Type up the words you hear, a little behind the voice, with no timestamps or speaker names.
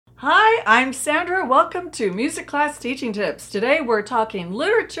Hi, I'm Sandra. Welcome to Music Class Teaching Tips. Today we're talking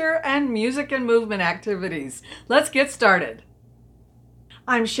literature and music and movement activities. Let's get started.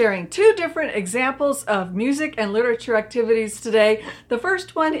 I'm sharing two different examples of music and literature activities today. The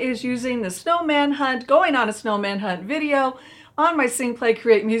first one is using the snowman hunt, going on a snowman hunt video on my Sing Play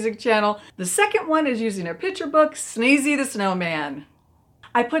Create Music channel. The second one is using a picture book, Sneezy the Snowman.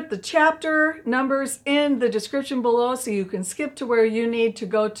 I put the chapter numbers in the description below so you can skip to where you need to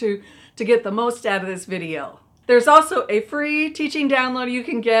go to get the most out of this video. There's also a free teaching download you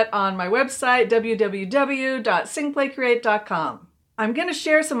can get on my website, www.singplaycreate.com. I'm going to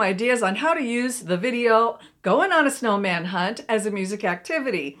share some ideas on how to use the video Going on a Snowman Hunt as a music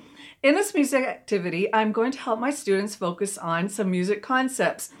activity. In this music activity, I'm going to help my students focus on some music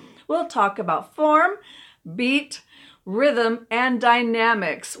concepts. We'll talk about form, beat, rhythm, and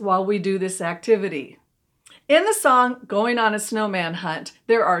dynamics while we do this activity. In the song Going on a Snowman Hunt,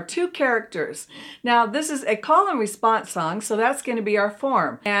 there are two characters. Now, this is a call and response song, so that's going to be our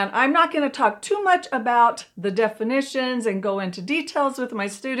form. And I'm not going to talk too much about the definitions and go into details with my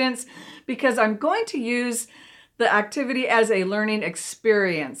students because I'm going to use the activity as a learning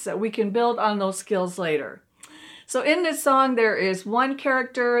experience that we can build on those skills later. So in this song, there is one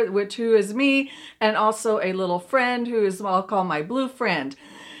character, who is me, and also a little friend who is I'll call my blue friend.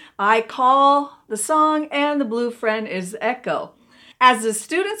 I call the song, and the blue friend is the echo. As the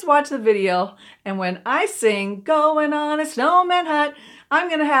students watch the video, and when I sing, Going on a Snowman Hunt, I'm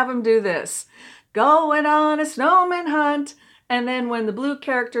going to have them do this. Going on a snowman hunt. And then when the blue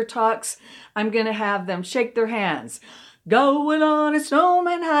character talks, I'm going to have them shake their hands. Going on a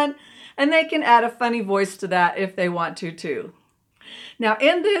snowman hunt. And they can add a funny voice to that if they want to too. Now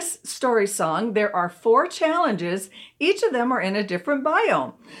in this story song, there are 4 challenges. Each of them are in a different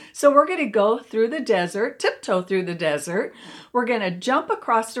biome. So we're going to go through the desert, tiptoe through the desert. We're going to jump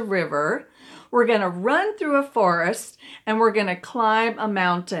across a river. We're going to run through a forest. And we're going to climb a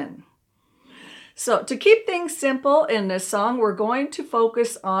mountain. So to keep things simple in this song, we're going to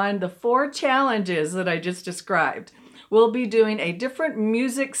focus on the 4 challenges that I just described. We'll be doing a different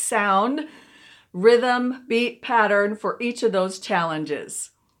music sound, rhythm, beat pattern for each of those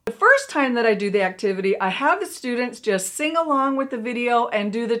challenges. The first time that I do the activity, I have the students just sing along with the video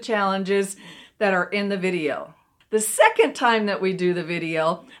and do the challenges that are in the video. The second time that we do the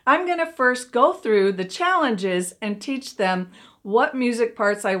video, I'm going to first go through the challenges and teach them what music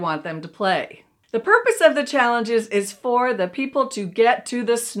parts I want them to play. The purpose of the challenges is for the people to get to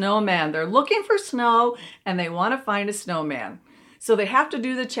the snowman. They're looking for snow and they want to find a snowman. So they have to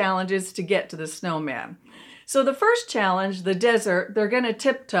do the challenges to get to the snowman. So the first challenge, the desert, they're going to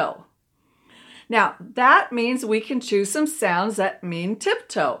tiptoe. Now that means we can choose some sounds that mean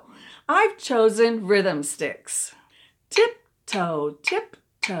tiptoe. I've chosen rhythm sticks. Tiptoe,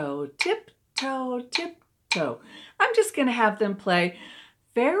 tiptoe, tiptoe, tiptoe. I'm just going to have them play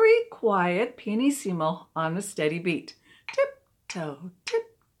very quiet pianissimo on the steady beat. Tiptoe,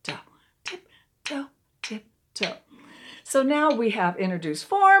 tiptoe, tiptoe, tiptoe. So now we have introduced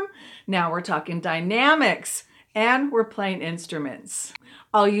form. Now we're talking dynamics and we're playing instruments.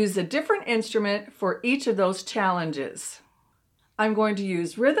 I'll use a different instrument for each of those challenges. I'm going to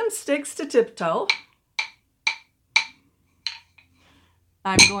use rhythm sticks to tiptoe.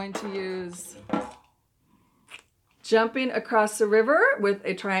 I'm going to use jumping across the river with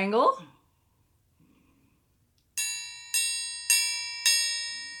a triangle.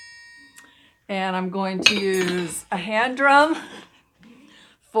 And I'm going to use a hand drum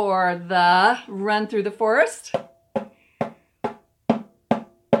for the run through the forest.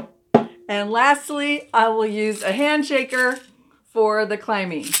 And lastly, I will use a hand shaker for the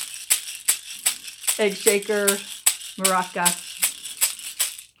climbing. Egg shaker, maraca.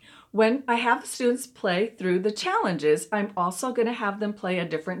 When I have the students play through the challenges, I'm also going to have them play a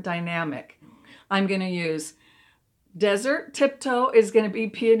different dynamic. I'm going to use desert tiptoe is going to be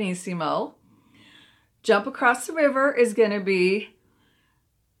pianissimo. Jump across the river is going to be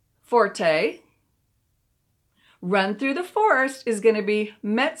forte. Run through the forest is going to be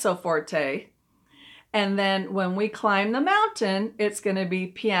mezzo forte. And then when we climb the mountain, it's going to be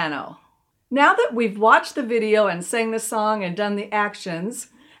piano. Now that we've watched the video and sang the song and done the actions,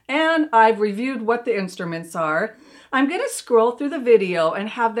 and I've reviewed what the instruments are, I'm going to scroll through the video and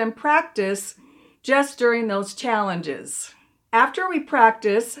have them practice just during those challenges. After we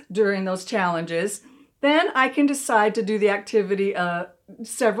practice during those challenges, then I can decide to do the activity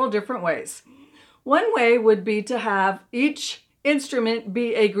several different ways. One way would be to have each instrument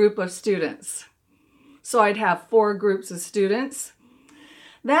be a group of students. So I'd have 4 groups of students.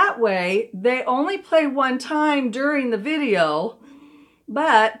 That way, they only play one time during the video,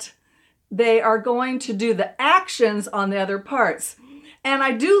 but they are going to do the actions on the other parts. And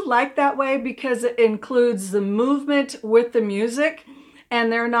I do like that way because it includes the movement with the music,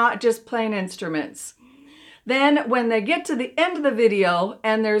 and they're not just playing instruments. Then when they get to the end of the video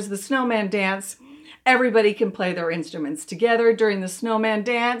and there's the snowman dance, everybody can play their instruments together during the snowman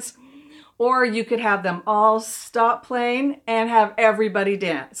dance, or you could have them all stop playing and have everybody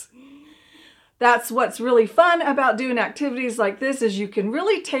dance. That's what's really fun about doing activities like this, is you can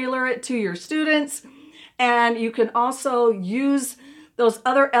really tailor it to your students, and you can also use those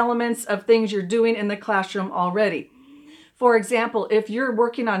other elements of things you're doing in the classroom already. For example, if you're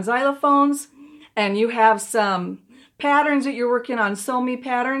working on xylophones and you have some patterns that you're working on, so-mi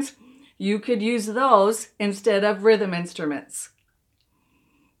patterns, you could use those instead of rhythm instruments.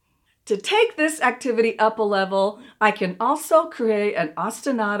 To take this activity up a level, I can also create an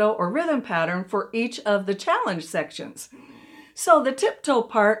ostinato or rhythm pattern for each of the challenge sections. So the tiptoe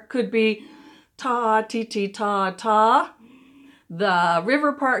part could be ta, ti, ti, ta, ta. The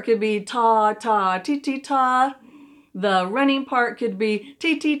river part could be ta, ta, ti, ti, ta. The running part could be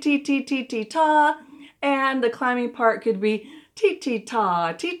ti, ti, ti, ti, ti, ti, ta. And the climbing part could be ti, ti,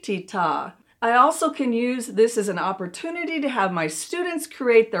 ta, ti, ti, ta. I also can use this as an opportunity to have my students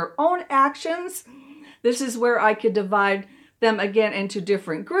create their own actions. This is where I could divide them again into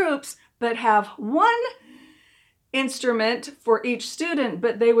different groups, but have one instrument for each student,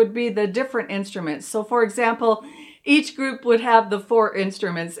 but they would be the different instruments. So for example, each group would have the 4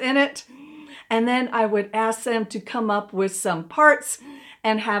 instruments in it, and then I would ask them to come up with some parts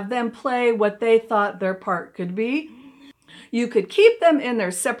and have them play what they thought their part could be. You could keep them in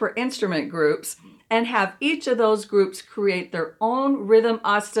their separate instrument groups and have each of those groups create their own rhythm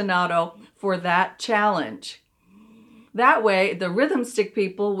ostinato for that challenge. That way, the rhythm stick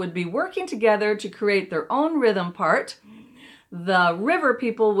people would be working together to create their own rhythm part. The river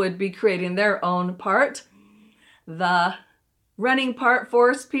people would be creating their own part. The running part,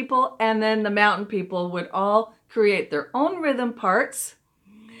 forest people, and then the mountain people would all create their own rhythm parts.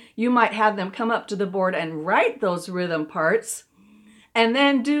 You might have them come up to the board and write those rhythm parts, and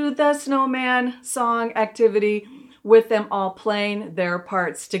then do the snowman song activity with them all playing their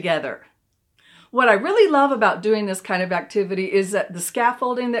parts together. What I really love about doing this kind of activity is that the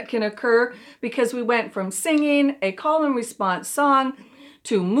scaffolding that can occur, because we went from singing a call and response song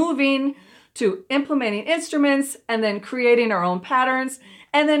to moving to implementing instruments and then creating our own patterns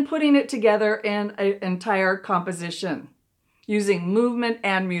and then putting it together in an entire composition using movement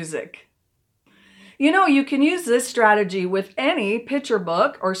and music. You know, you can use this strategy with any picture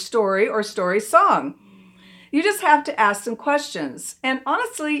book or story song. You just have to ask some questions. And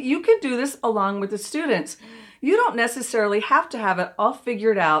honestly, you can do this along with the students. You don't necessarily have to have it all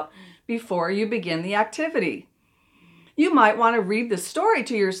figured out before you begin the activity. You might want to read the story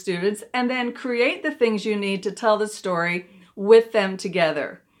to your students and then create the things you need to tell the story with them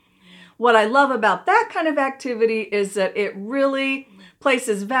together. What I love about that kind of activity is that it really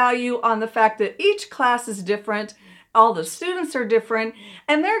places value on the fact that each class is different, all the students are different,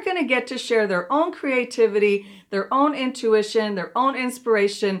 and they're going to get to share their own creativity, their own intuition, their own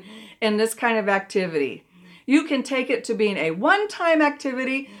inspiration in this kind of activity. You can take it to being a one-time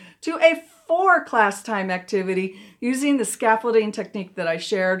activity to a 4-class time activity using the scaffolding technique that I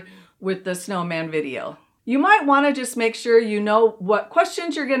shared with the snowman video. You might want to just make sure you know what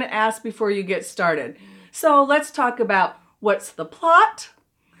questions you're going to ask before you get started. So let's talk about what's the plot,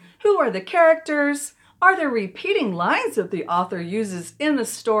 who are the characters, are there repeating lines that the author uses in the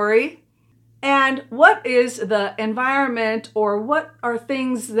story, and what is the environment, or what are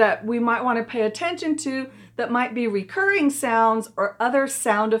things that we might want to pay attention to that might be recurring sounds or other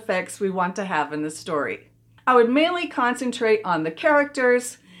sound effects we want to have in the story. I would mainly concentrate on the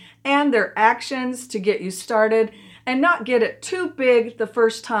characters and their actions to get you started and not get it too big the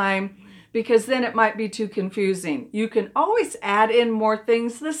first time, because then it might be too confusing. You can always add in more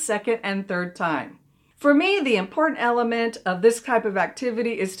things the second and third time. For me, the important element of this type of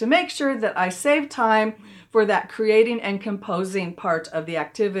activity is to make sure that I save time for that creating and composing part of the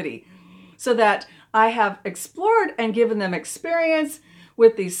activity, so that I have explored and given them experience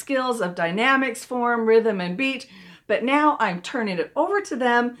with these skills of dynamics, form, rhythm, and beat, but now I'm turning it over to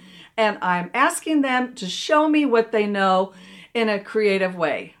them and I'm asking them to show me what they know in a creative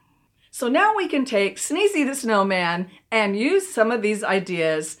way. So now we can take Sneezy the Snowman and use some of these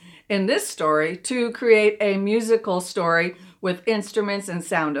ideas in this story to create a musical story with instruments and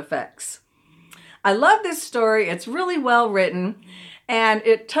sound effects. I love this story. It's really well written, and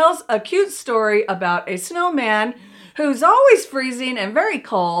it tells a cute story about a snowman who's always freezing and very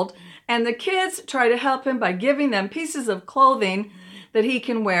cold, and the kids try to help him by giving them pieces of clothing that he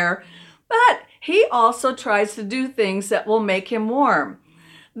can wear, but he also tries to do things that will make him warm.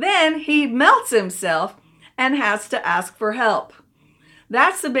 Then he melts himself and has to ask for help.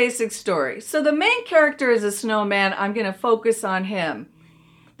 That's the basic story. So the main character is a snowman. I'm going to focus on him.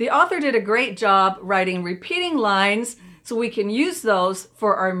 The author did a great job writing repeating lines so we can use those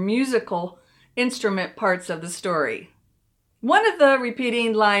for our musical instrument parts of the story. One of the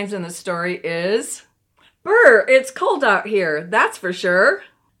repeating lines in the story is, "Brr, it's cold out here, that's for sure."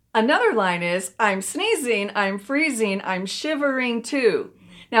 Another line is, "I'm sneezing, I'm freezing, I'm shivering too."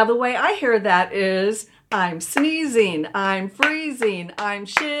 Now the way I hear that is, I'm sneezing, I'm freezing, I'm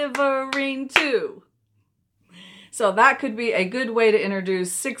shivering too. So that could be a good way to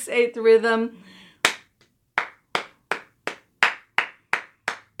introduce 6/8 rhythm.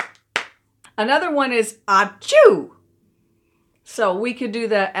 Another one is achoo. So we could do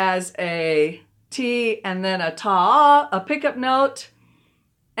that as a T and then a ta, a pickup note.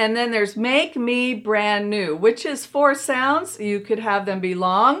 And then there's make me brand new, which is 4 sounds. You could have them be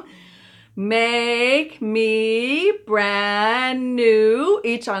long. Make me brand new,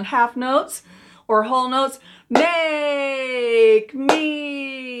 each on half notes or whole notes. Make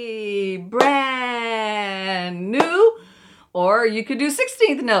me brand new. Or you could do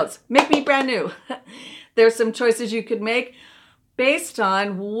 16th notes. Make me brand new. There's some choices you could make based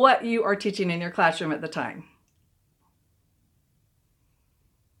on what you are teaching in your classroom at the time.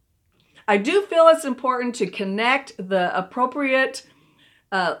 I do feel it's important to connect the appropriate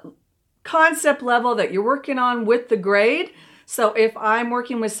concept level that you're working on with the grade. So if I'm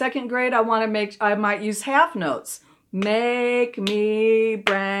working with 2nd grade, I might use half notes. Make me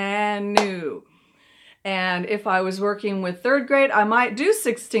brand new. And if I was working with 3rd grade, I might do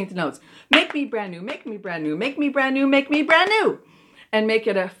 16th notes. Make me brand new, make me brand new, make me brand new, make me brand new. And make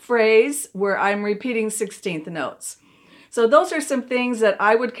it a phrase where I'm repeating 16th notes. So those are some things that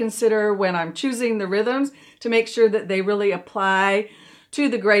I would consider when I'm choosing the rhythms to make sure that they really apply to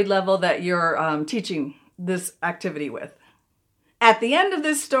the grade level that you're teaching this activity with. At the end of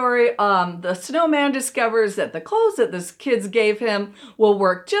this story, the snowman discovers that the clothes that the kids gave him will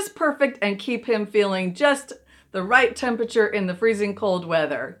work just perfect and keep him feeling just the right temperature in the freezing cold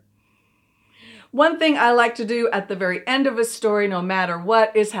weather. One thing I like to do at the very end of a story, no matter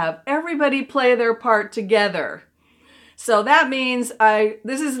what, is have everybody play their part together. So that means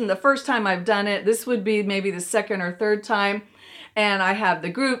this isn't the first time I've done it. This would be maybe the 2nd or 3rd time. And I have the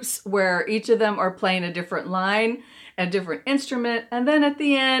groups where each of them are playing a different line, a different instrument. And then at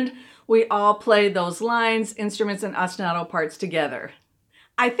the end, we all play those lines, instruments, and ostinato parts together.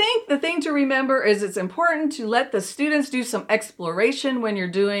 I think the thing to remember is it's important to let the students do some exploration when you're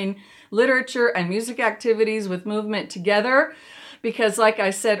doing literature and music activities with movement together. Because like I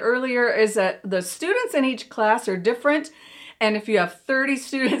said earlier, is that the students in each class are different. And if you have 30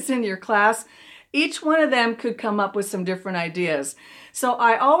 students in your class, each one of them could come up with some different ideas. So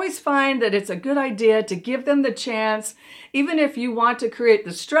I always find that it's a good idea to give them the chance, even if you want to create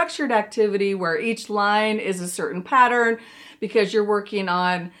the structured activity where each line is a certain pattern, because you're working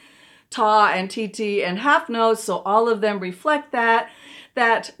on ta and tt and half notes, so all of them reflect that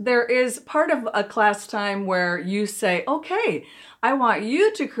there is part of a class time where you say, okay, I want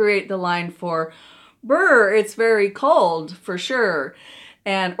you to create the line for brr, it's very cold, for sure.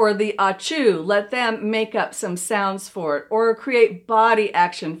 Or the achoo, let them make up some sounds for it or create body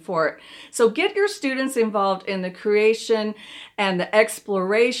action for it. So get your students involved in the creation and the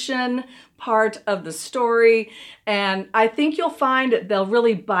exploration part of the story. And I think you'll find that they'll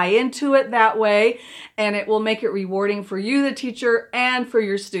really buy into it that way, and it will make it rewarding for you, the teacher, and for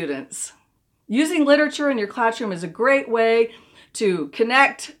your students. Using literature in your classroom is a great way to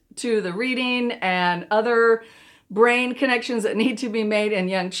connect to the reading and other brain connections that need to be made in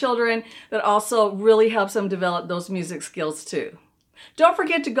young children that also really helps them develop those music skills too. Don't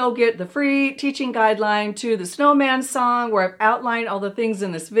forget to go get the free teaching guideline to the Snowman song where I've outlined all the things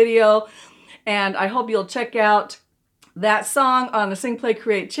in this video. And I hope you'll check out that song on the Sing Play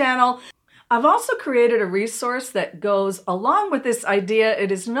Create channel. I've also created a resource that goes along with this idea.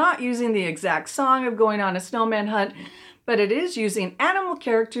 It is not using the exact song of going on a snowman hunt, but it is using animal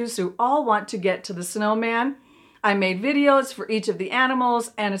characters who all want to get to the snowman. I made videos for each of the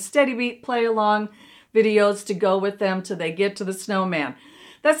animals and a steady beat play along videos to go with them till they get to the snowman.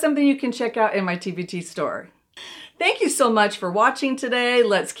 That's something you can check out in my TVT store. Thank you so much for watching today.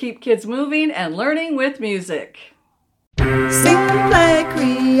 Let's keep kids moving and learning with music. Sing, play,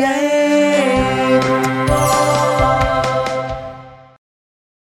 create.